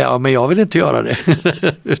jag inte säga, men jag vill inte göra det.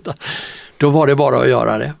 Utan då var det bara att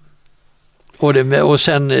göra det. Och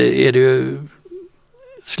sen är det ju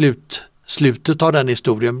slutet av den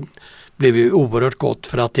historien blev ju oerhört gott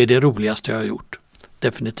för att det är det roligaste jag har gjort.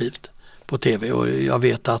 Definitivt på tv. Och jag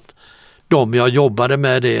vet att de jag jobbade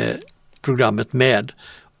med det programmet med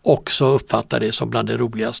också uppfattar det som bland det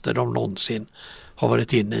roligaste de någonsin har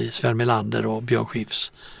varit inne i. Sven Melander och Björn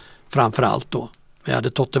Skifs framförallt då. Jag hade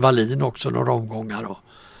Totte Wallin också några omgångar.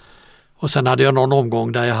 Och sen hade jag någon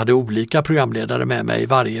omgång där jag hade olika programledare med mig i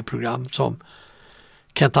varje program som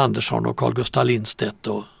Kent Andersson och Carl Gustaf Lindstedt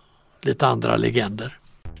och lite andra legender.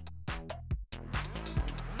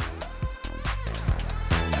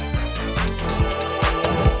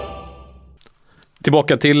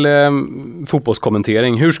 Tillbaka till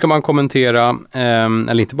fotbollskommentering. Hur ska man kommentera,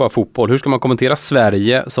 eller inte bara fotboll, hur ska man kommentera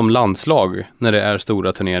Sverige som landslag när det är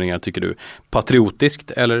stora turneringar, tycker du?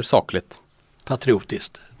 Patriotiskt eller sakligt?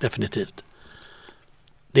 Patriotiskt, definitivt.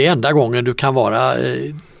 Det är enda gången du kan vara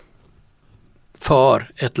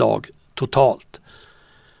för ett lag totalt.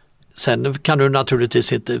 Sen kan du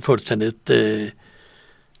naturligtvis inte fullständigt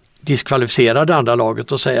diskvalificera det andra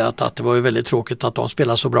laget och säga att det var ju väldigt tråkigt att de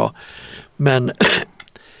spelar så bra. Men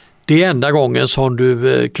det är enda gången som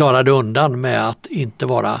du klarade undan med att inte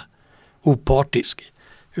vara opartisk.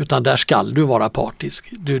 Utan där ska du vara partisk.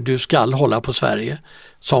 Du ska hålla på Sverige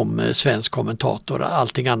som svensk kommentator.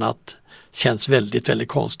 Allting annat känns väldigt, väldigt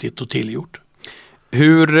konstigt och tillgjort.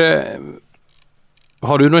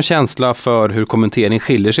 Har du någon känsla för hur kommentering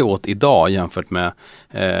skiljer sig åt idag jämfört med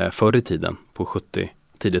förr i tiden på 70,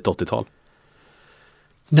 tidigt 80-tal?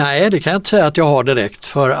 Nej, det kan jag inte säga att jag har direkt,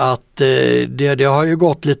 för att det har ju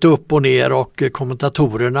gått lite upp och ner och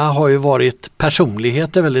kommentatorerna har ju varit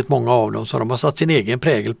personligheter, väldigt många av dem, så de har satt sin egen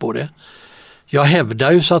prägel på det. Jag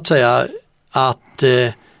hävdar ju så att säga att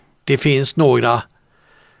det finns några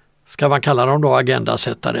ska man kalla dem då,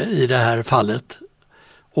 agendasättare i det här fallet.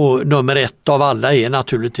 Och nummer 1 av alla är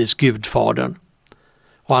naturligtvis Gudfadern.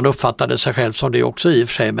 Och han uppfattade sig själv som det också i och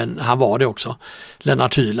för sig, men han var det också,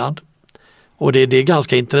 Lennart Hyland. Och det är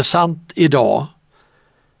ganska intressant idag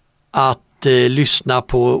att lyssna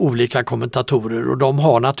på olika kommentatorer, och de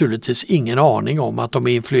har naturligtvis ingen aning om att de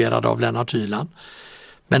är influerade av Lennart Hyland.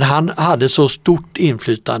 Men han hade så stort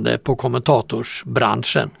inflytande på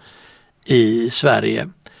kommentatorsbranschen i Sverige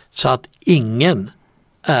så att ingen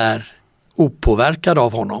är opåverkad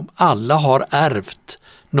av honom. Alla har ärvt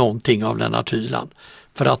någonting av Lennart Hyland,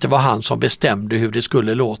 för att det var han som bestämde hur det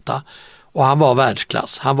skulle låta. Och han var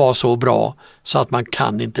världsklass. Han var så bra så att man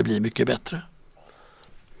kan inte bli mycket bättre.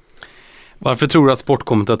 Varför tror du att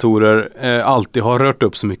sportkommentatorer alltid har rört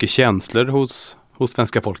upp så mycket känslor hos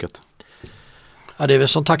svenska folket? Ja, det är väl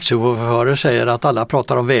som taxichaufförer säger, att alla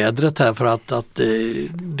pratar om vädret här för att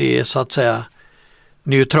det är så att säga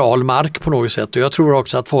neutral mark på något sätt. Och jag tror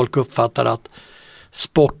också att folk uppfattar att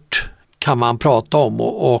sport kan man prata om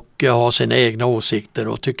och ha sina egna åsikter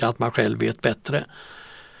och tycka att man själv vet bättre.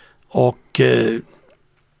 Och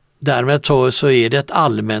därmed så är det ett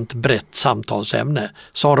allmänt brett samtalsämne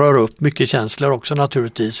som rör upp mycket känslor också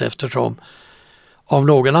naturligtvis, eftersom av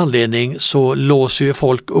någon anledning så låser ju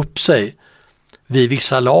folk upp sig vid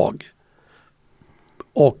vissa lag.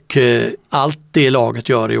 Och allt det laget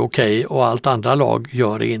gör är okej och allt andra lag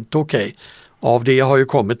gör är inte okej. Av det har ju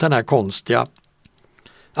kommit den här konstiga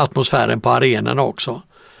atmosfären på arenorna också.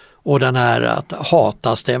 Och den här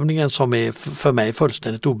hatastämningen som är för mig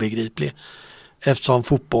fullständigt obegriplig. Eftersom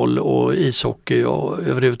fotboll och ishockey och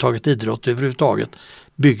överhuvudtaget idrott överhuvudtaget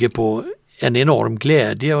bygger på en enorm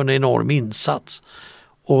glädje och en enorm insats.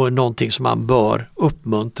 Och någonting som man bör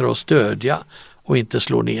uppmuntra och stödja och inte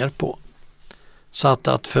slå ner på. Så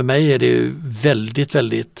att för mig är det ju väldigt,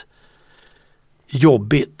 väldigt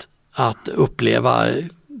jobbigt att uppleva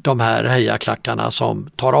de här hejaklackarna som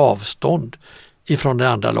tar avstånd ifrån det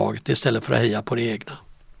andra laget istället för att heja på det egna.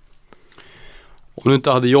 Om du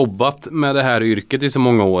inte hade jobbat med det här yrket i så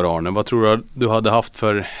många år, Arne, vad tror du hade haft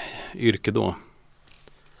för yrke då?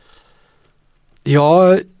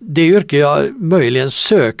 Ja, det yrke jag möjligen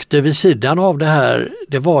sökte vid sidan av det här,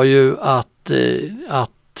 det var ju att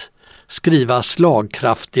skriva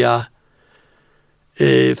slagkraftiga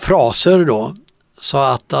fraser då. Så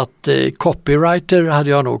att copywriter hade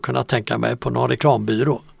jag nog kunnat tänka mig på någon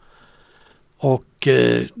reklambyrå. Och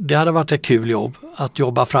det hade varit ett kul jobb att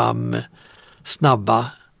jobba fram snabba,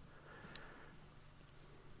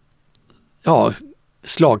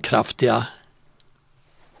 slagkraftiga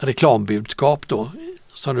reklambudskap då,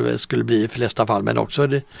 som det skulle bli i de flesta fall, men också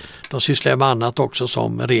de sysslar med annat också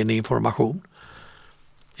som ren information.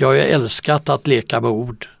 Jag har älskat att leka med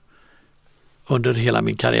ord under hela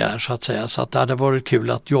min karriär så att säga, så att det hade varit kul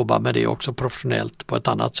att jobba med det också professionellt på ett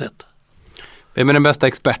annat sätt. Vem är den bästa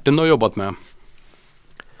experten du har jobbat med?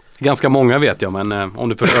 Ganska många vet jag, men om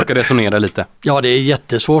du försöker resonera lite. Ja, det är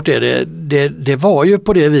jättesvårt. Det var ju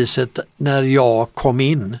på det viset när jag kom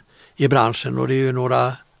in i branschen, och det är ju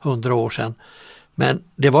några 100 år sedan. Men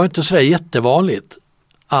det var inte så jättevanligt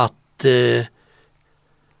att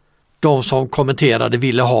de som kommenterade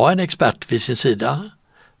ville ha en expert vid sin sida.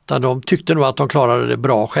 Utan de tyckte nog att de klarade det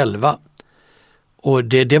bra själva. Och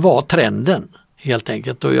det var trenden helt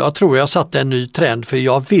enkelt. Och jag tror jag satte en ny trend, för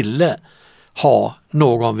jag ville ha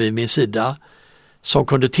någon vid min sida som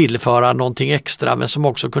kunde tillföra någonting extra, men som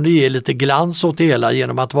också kunde ge lite glans åt det hela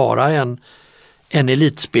genom att vara en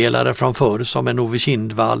elitspelare från förr, som en Ove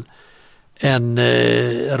Kindvall, en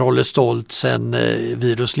Rolle Stoltz, en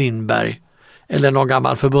Virus Lindberg eller någon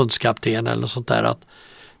gammal förbundskapten eller något sånt där. Att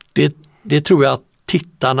det tror jag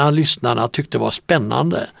att lyssnarna tyckte var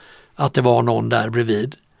spännande, att det var någon där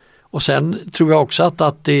bredvid. Och sen tror jag också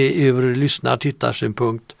att det ur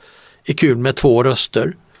lyssnar-tittarsynpunkt är kul med 2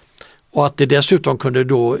 röster, och att det dessutom kunde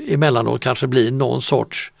då emellanåt kanske bli någon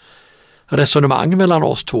sorts resonemang mellan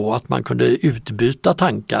oss två, att man kunde utbyta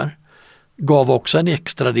tankar, gav också en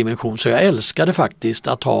extra dimension. Så jag älskade faktiskt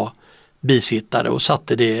att ha bisittare och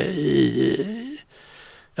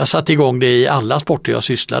jag satte igång det i alla sporter jag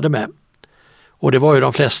sysslade med. Och det var ju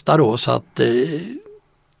de flesta då, så att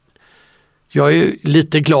jag är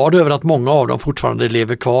lite glad över att många av dem fortfarande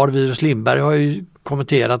lever kvar. Virus Lindberg har ju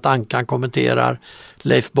kommenterat, Ankan kommenterar,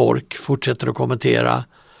 Leif Bork fortsätter att kommentera.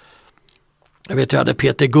 Jag vet, jag hade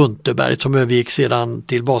Peter Gunterberg som övergick sedan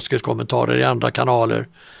till basketkommentarer i andra kanaler.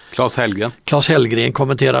 Claes Hellgren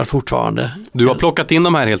kommenterar fortfarande. Du har plockat in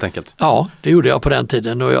de här helt enkelt? Ja, det gjorde jag på den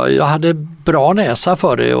tiden, och jag hade bra näsa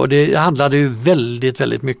för det, och det handlade ju väldigt,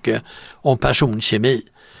 väldigt mycket om personkemi.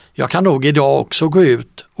 Jag kan nog idag också gå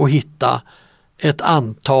ut och hitta ett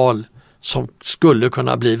antal som skulle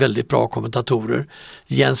kunna bli väldigt bra kommentatorer.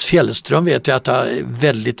 Jens Fjällström vet jag att jag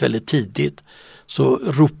väldigt, väldigt tidigt så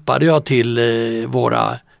ropade jag till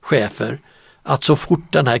våra chefer att så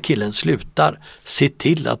fort den här killen slutar, se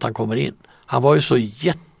till att han kommer in. Han var ju så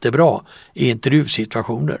jättebra i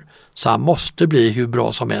intervjusituationer så han måste bli hur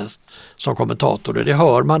bra som helst som kommentator. Och det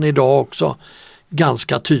hör man idag också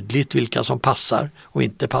ganska tydligt vilka som passar och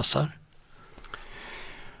inte passar.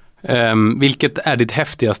 Vilket är ditt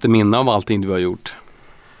häftigaste minne av allting du har gjort?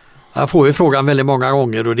 Jag får ju frågan väldigt många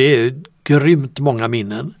gånger och det är grymt många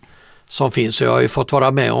minnen som finns. Jag har ju fått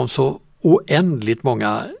vara med om så oändligt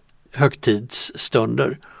många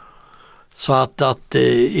högtidsstunder. Så att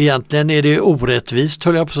egentligen är det orättvist,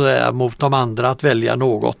 höll jag på att säga, mot de andra att välja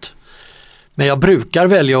något. Men jag brukar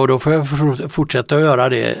välja och då får jag fortsätta att göra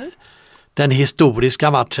det. Den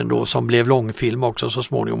historiska matchen då som blev långfilm också så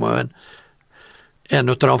småningom. En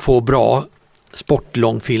av de få bra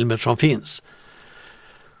sportlångfilmer som finns.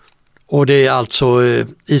 Och det är alltså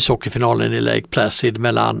ishockeyfinalen i Lake Placid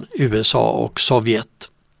mellan USA och Sovjet.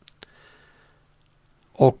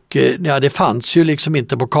 Och ja, det fanns ju liksom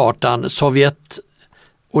inte på kartan. Sovjet,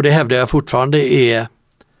 och det hävdar jag fortfarande, är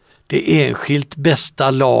det enskilt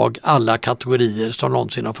bästa lag alla kategorier som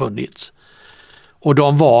någonsin har funnits. Och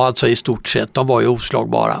de var alltså i stort sett, de var ju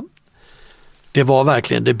oslagbara. Det var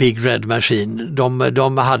verkligen the big red machine.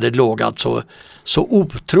 De hade låg alltså så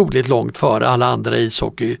otroligt långt före alla andra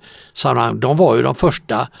ishockeysammanhang. De var ju de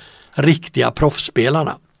första riktiga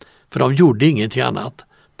proffsspelarna. För de gjorde ingenting annat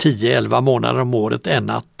 10-11 månader om året än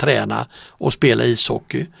att träna och spela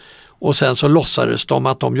ishockey. Och sen så låtsades de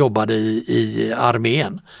att de jobbade i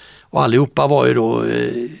armén. Och allihopa var ju då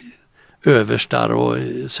överstar och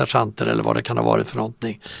sergeanter eller vad det kan ha varit för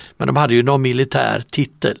någonting. Men de hade ju någon militär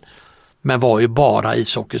titel. Men var ju bara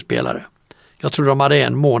ishockeyspelare. Jag tror de hade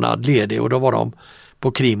en månad ledig och då var de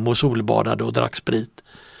på Krim och solbadade och drack sprit.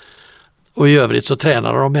 Och i övrigt så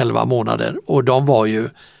tränade de 11 månader och de var ju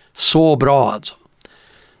så bra alltså.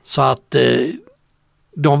 Så att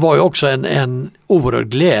de var ju också en oerhörd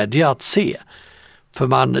glädje att se.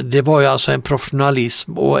 För det var ju alltså en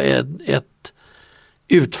professionalism och ett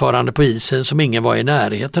utförande på isen som ingen var i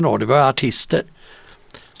närheten av. Det var artister.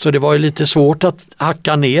 Så det var ju lite svårt att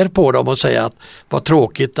hacka ner på dem och säga att vad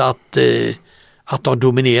tråkigt att de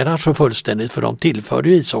dominerar så fullständigt, för de tillförde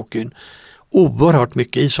ju ishockeyn oerhört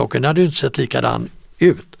mycket. Ishockeyn hade ju inte sett likadan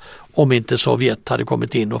ut om inte Sovjet hade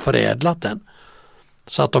kommit in och förädlat den.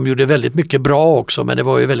 Så att de gjorde väldigt mycket bra också, men det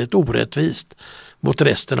var ju väldigt orättvist mot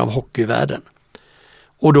resten av hockeyvärlden.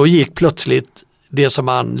 Och då gick plötsligt det som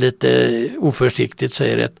man lite oförsiktigt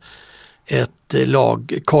säger ett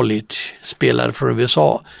lag college-spelare från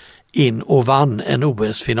USA in och vann en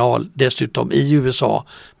OS-final, dessutom i USA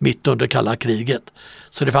mitt under kalla kriget.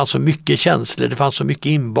 Så det fanns så mycket känslor, det fanns så mycket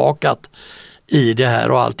inbakat i det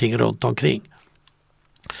här och allting runt omkring.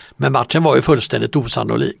 Men matchen var ju fullständigt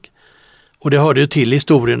osannolik. Och det hörde ju till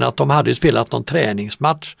historien att de hade spelat någon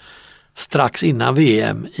träningsmatch strax innan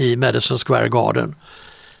VM i Madison Square Garden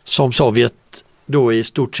som Sovjet då i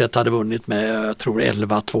stort sett hade vunnit med, jag tror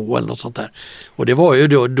 11-2 eller något sånt där. Och det var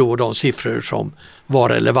ju då de siffror som var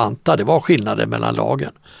relevanta, det var skillnaden mellan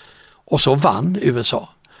lagen. Och så vann USA.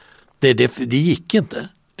 Det gick inte.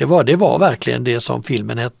 Det var verkligen det som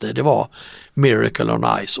filmen hette, det var Miracle on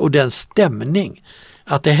Ice. Och den stämning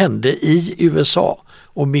att det hände i USA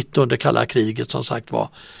och mitt under kalla kriget som sagt var,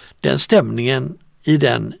 den stämningen i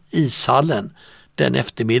den ishallen den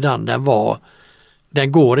eftermiddagen,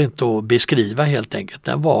 den går inte att beskriva helt enkelt.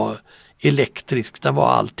 Den var elektrisk, den var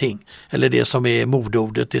allting. Eller det som är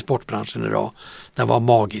modordet i sportbranschen idag. Den var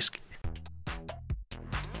magisk.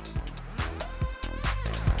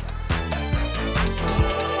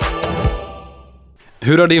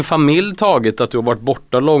 Hur har din familj tagit att du har varit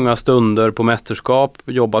borta långa stunder på mästerskap,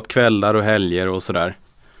 jobbat kvällar och helger och sådär?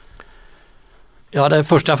 Ja, den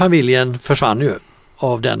första familjen försvann ju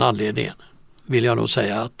av den anledningen. Vill jag nog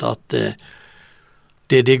säga att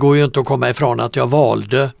det går ju inte att komma ifrån att jag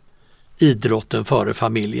valde idrotten före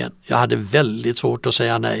familjen. Jag hade väldigt svårt att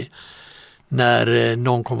säga nej när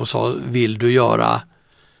någon kom och sa, vill du göra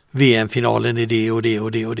VM-finalen i det och det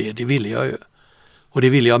och det och det? Det ville jag ju. Och det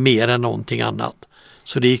ville jag mer än någonting annat.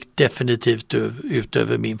 Så det gick definitivt ut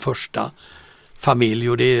över min första familj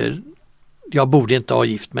och jag borde inte ha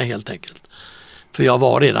gift mig helt enkelt. För jag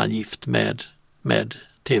var redan gift med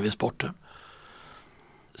tv-sporten.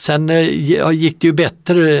 Sen gick det ju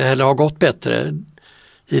bättre, eller har gått bättre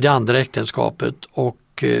i det andra äktenskapet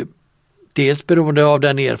och dels beroende av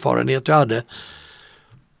den erfarenhet jag hade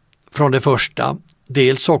från det första,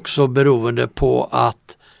 dels också beroende på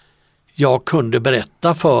att jag kunde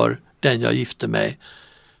berätta för den jag gifte mig,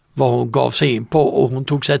 vad hon gav sig in på, och hon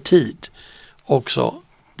tog sig tid också.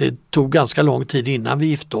 Det tog ganska lång tid innan vi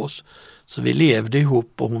gifte oss, så vi levde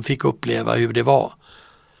ihop och hon fick uppleva hur det var.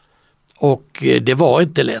 Och det var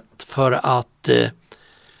inte lätt, för att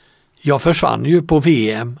jag försvann ju på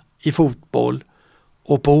VM i fotboll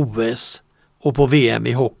och på OS och på VM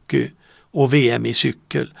i hockey och VM i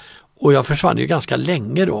cykel. Och jag försvann ju ganska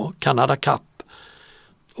länge då, Canada Cup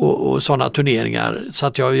och sådana turneringar. Så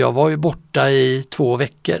att jag var ju borta i 2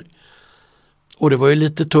 veckor. Och det var ju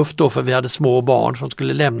lite tufft då, för vi hade små barn som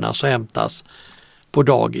skulle lämnas och hämtas på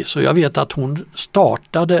dagis. Och jag vet att hon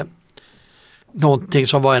startade någonting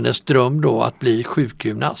som var hennes dröm då, att bli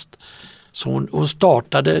sjukgymnast. Så hon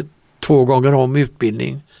startade 2 gånger om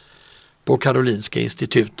utbildning på Karolinska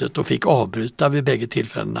institutet och fick avbryta vid bägge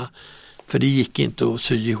tillfällena. För det gick inte att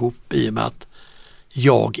sy ihop, i och med att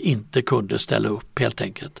jag inte kunde ställa upp helt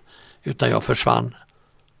enkelt. Utan jag försvann.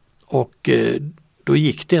 Och då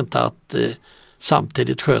gick det inte att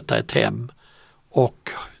samtidigt sköta ett hem och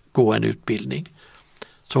gå en utbildning.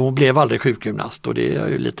 Så hon blev aldrig sjukgymnast, och det är jag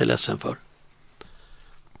ju lite ledsen för.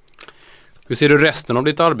 Hur ser du resten av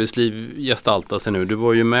ditt arbetsliv gestalta sig nu? Du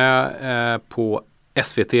var ju med på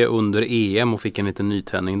SVT under EM och fick en liten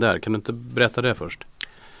nytändning där. Kan du inte berätta det först?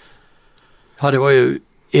 Ja, det var ju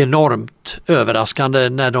enormt överraskande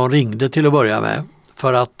när de ringde till att börja med.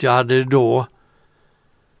 För att jag hade då...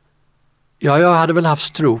 Ja, jag hade väl haft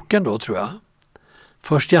stroken då, tror jag.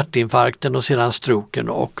 Först hjärtinfarkten och sedan stroken,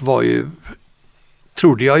 och var ju,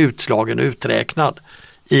 trodde jag, utslagen och uträknad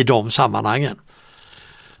i de sammanhangen.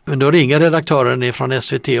 Men då ringer redaktören från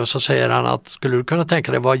SVT och så säger han att skulle du kunna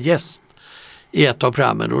tänka dig vara gäst i ett av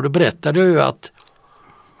programmen? Och då berättade jag ju att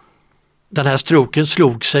den här stroken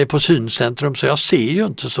slog sig på syncentrum, så jag ser ju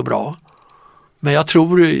inte så bra. Men jag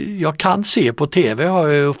tror jag kan se på tv, har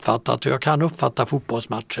jag uppfattat, och jag kan uppfatta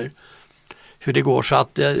fotbollsmatcher. Hur det går, så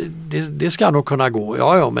att det ska nog kunna gå.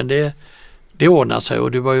 Ja, men det ordnar sig,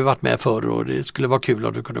 och du har ju varit med förr och det skulle vara kul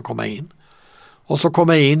om du kunde komma in. Och så kom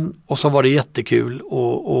jag in och så var det jättekul,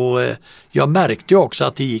 och jag märkte ju också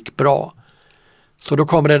att det gick bra. Så då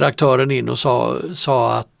kom redaktören in och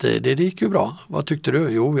sa att det gick ju bra. Vad tyckte du?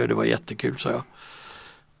 Jo, det var jättekul, sa jag.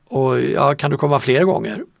 Och ja, kan du komma fler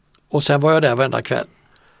gånger? Och sen var jag där varenda kväll.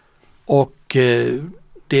 Och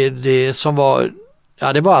det som var...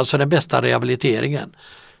 Ja, det var alltså den bästa rehabiliteringen.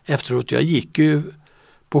 Efteråt, jag gick ju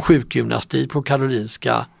på sjukgymnastik på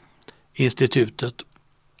Karolinska institutet.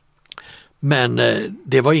 Men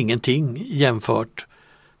det var ingenting jämfört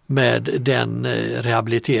med den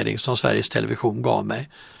rehabilitering som Sveriges Television gav mig.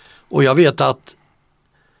 Och jag vet att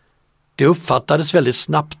det uppfattades väldigt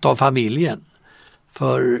snabbt av familjen.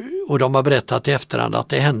 Och de har berättat i efterhand att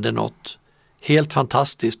det hände något helt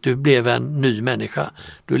fantastiskt. Du blev en ny människa.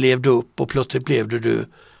 Du levde upp och plötsligt blev du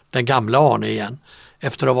den gamla Arne igen.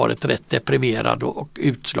 Efter att ha varit rätt deprimerad och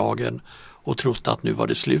utslagen och trott att nu var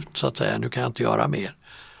det slut, så att säga. Nu kan jag inte göra mer.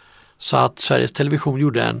 Så att Sveriges Television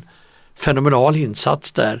gjorde en fenomenal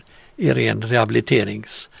insats där ur ren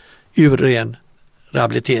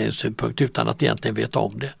rehabiliteringssynpunkt, utan att egentligen veta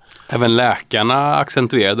om det. Även läkarna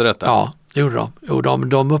accentuerade detta? Ja, det gjorde de. Och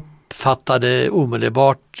de uppfattade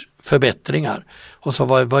omedelbart förbättringar. Och så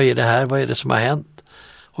vad är det här? Vad är det som har hänt?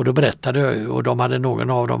 Och då berättade jag ju, och någon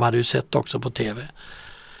av dem hade ju sett också på tv.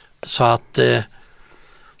 Så att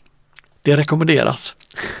det rekommenderas.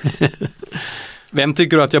 Vem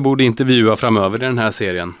tycker du att jag borde intervjua framöver i den här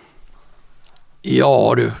serien?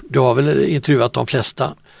 Ja, du har väl intervjuat de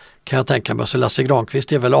flesta, kan jag tänka mig. Så Lasse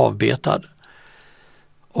Granqvist är väl avbetad.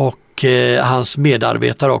 Och hans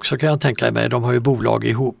medarbetare också, kan jag tänka mig. De har ju bolag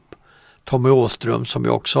ihop. Tommy Åström, som ju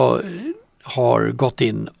också har gått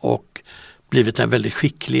in och blivit en väldigt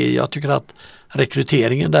skicklig. Jag tycker att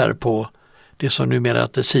rekryteringen där på det som numera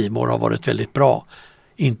heter C More har varit väldigt bra.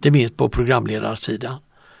 Inte minst på programledarsidan.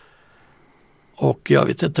 Och jag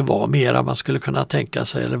vet inte vad mera man skulle kunna tänka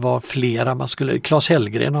sig, eller vad flera man skulle... Claes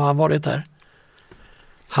Hellgren, har han varit där?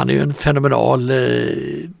 Han är ju en fenomenal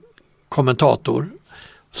kommentator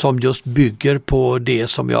som just bygger på det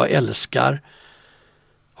som jag älskar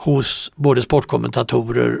hos både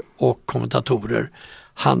sportkommentatorer och kommentatorer.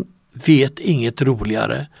 Han vet inget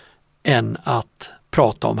roligare än att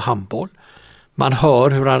prata om handboll. Man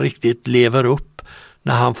hör hur han riktigt lever upp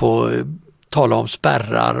när han får tala om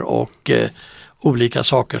spärrar och olika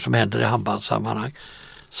saker som händer i handbollssammanhang.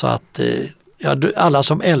 Så att alla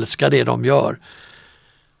som älskar det de gör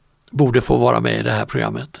borde få vara med i det här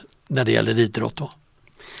programmet när det gäller idrott då.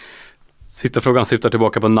 Sista frågan syftar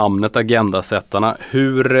tillbaka på namnet Agendasättarna.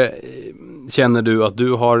 Hur känner du att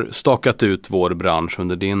du har stakat ut vår bransch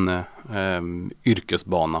under din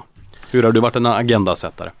yrkesbana? Hur har du varit en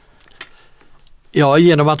agendasättare? Ja,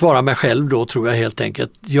 genom att vara mig själv då tror jag helt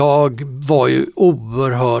enkelt. Jag var ju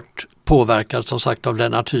oerhört påverkad som sagt av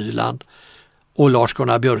Lennart Hyland och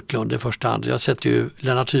Lars-Gunnar Björklund i första hand. Jag sätter ju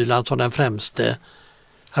Lennart Hyland som den främste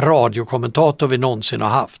radiokommentator vi någonsin har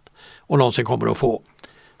haft och någonsin kommer att få.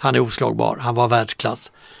 Han är oslagbar, han var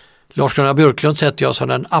världsklass. Lars-Gunnar Björklund sätter jag som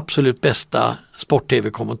den absolut bästa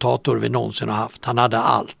sport-tv-kommentator vi någonsin har haft. Han hade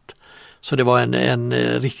allt. Så det var en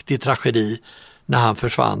riktig tragedi när han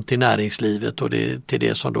försvann till näringslivet och till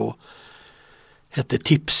det som då hette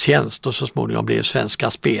Tipstjänst och så småningom blev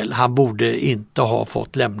Svenska Spel. Han borde inte ha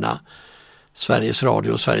fått lämna Sveriges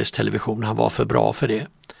Radio och Sveriges Television. Han var för bra för det.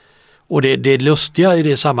 Och det lustiga i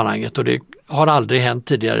det sammanhanget, och det har aldrig hänt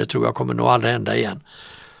tidigare, tror jag kommer nog aldrig hända igen.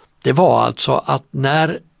 Det var alltså att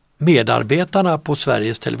när medarbetarna på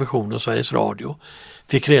Sveriges Television och Sveriges Radio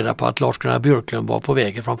fick reda på att Lars-Gunnar Björklund var på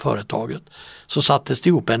väg från företaget, så sattes det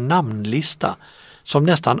ihop en namnlista som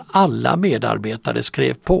nästan alla medarbetare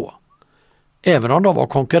skrev på. Även om de var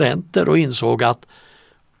konkurrenter och insåg att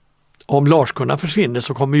om Lars-Gunnar försvinner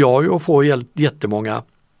så kommer jag ju att få jättemånga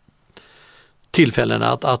tillfällen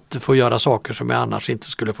att få göra saker som jag annars inte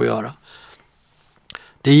skulle få göra.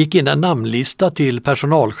 Det gick in en namnlista till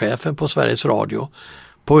personalchefen på Sveriges Radio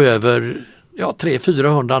på över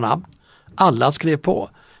 300-400 namn. Alla skrev på.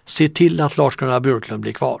 Se till att Lars-Gunnar Björklund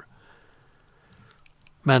blir kvar.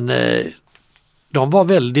 Men de var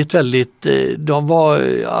väldigt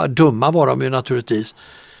dumma var de ju naturligtvis.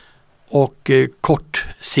 Och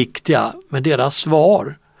kortsiktiga. Men deras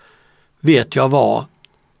svar vet jag var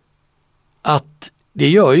att det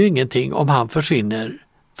gör ju ingenting om han försvinner.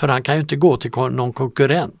 För han kan ju inte gå till någon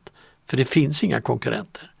konkurrent. För det finns inga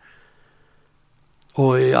konkurrenter.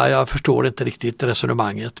 Och jag förstår inte riktigt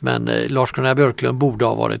resonemanget, men Lars-Gunnar Björklund borde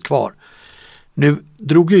ha varit kvar. Nu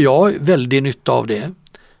drog ju jag väldigt nytta av det,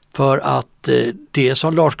 för att det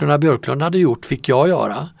som Lars-Gunnar Björklund hade gjort fick jag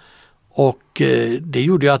göra. Och det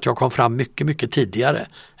gjorde ju att jag kom fram mycket, mycket tidigare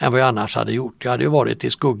än vad jag annars hade gjort. Jag hade ju varit i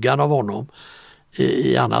skuggan av honom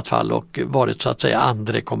i annat fall och varit så att säga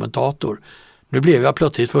andre kommentator. Nu blev jag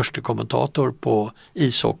plötsligt första kommentator på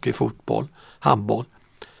ishockey, fotboll, handboll.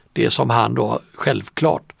 Det som han då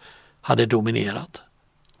självklart hade dominerat.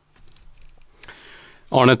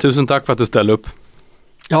 Arne, tusen tack för att du ställde upp.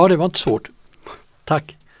 Ja, det var inte svårt.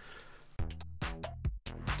 Tack.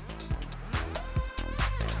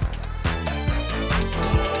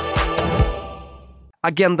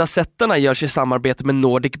 Agendasättarna görs i samarbete med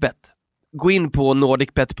NordicBet. Gå in på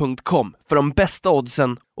nordicbet.com för de bästa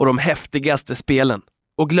oddsen och de häftigaste spelen.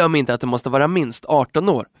 Och glöm inte att du måste vara minst 18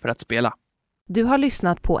 år för att spela. Du har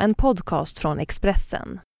lyssnat på en podcast från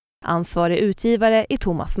Expressen. Ansvarig utgivare är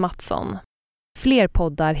Thomas Mattsson. Fler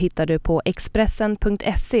poddar hittar du på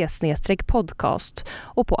expressen.se/podcast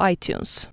och på iTunes.